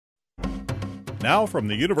Now from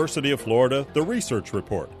the University of Florida, the Research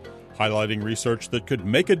Report, highlighting research that could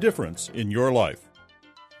make a difference in your life.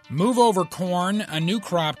 Move over corn. A new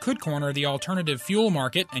crop could corner the alternative fuel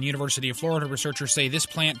market, and University of Florida researchers say this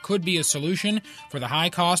plant could be a solution for the high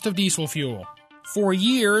cost of diesel fuel. For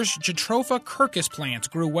years, Jatropha curcas plants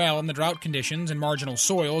grew well in the drought conditions and marginal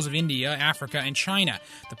soils of India, Africa, and China.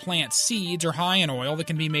 The plant's seeds are high in oil that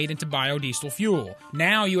can be made into biodiesel fuel.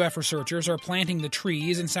 Now, UF researchers are planting the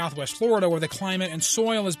trees in southwest Florida where the climate and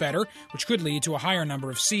soil is better, which could lead to a higher number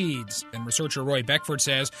of seeds. And researcher Roy Beckford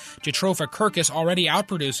says Jatropha curcas already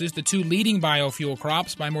outproduces the two leading biofuel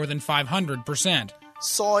crops by more than 500%.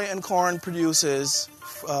 Soy and corn produces,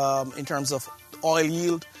 in terms of oil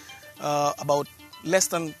yield, about less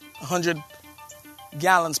than 100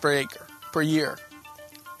 gallons per acre per year.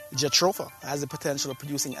 Jatropha has the potential of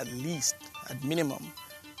producing at minimum,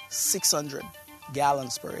 600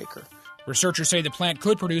 gallons per acre. Researchers say the plant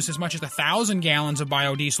could produce as much as 1,000 gallons of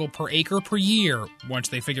biodiesel per acre per year once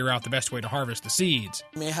they figure out the best way to harvest the seeds.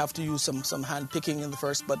 You may have to use some hand picking in the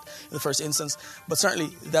first instance, but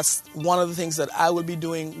certainly that's one of the things that I will be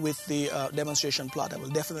doing with the demonstration plot. I will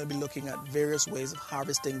definitely be looking at various ways of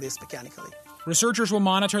harvesting this mechanically. Researchers will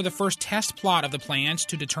monitor the first test plot of the plants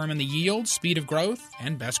to determine the yield, speed of growth,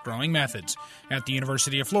 and best growing methods. At the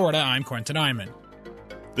University of Florida, I'm Quentin Eyman.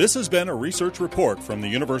 This has been a research report from the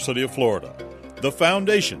University of Florida, the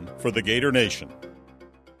foundation for the Gator Nation.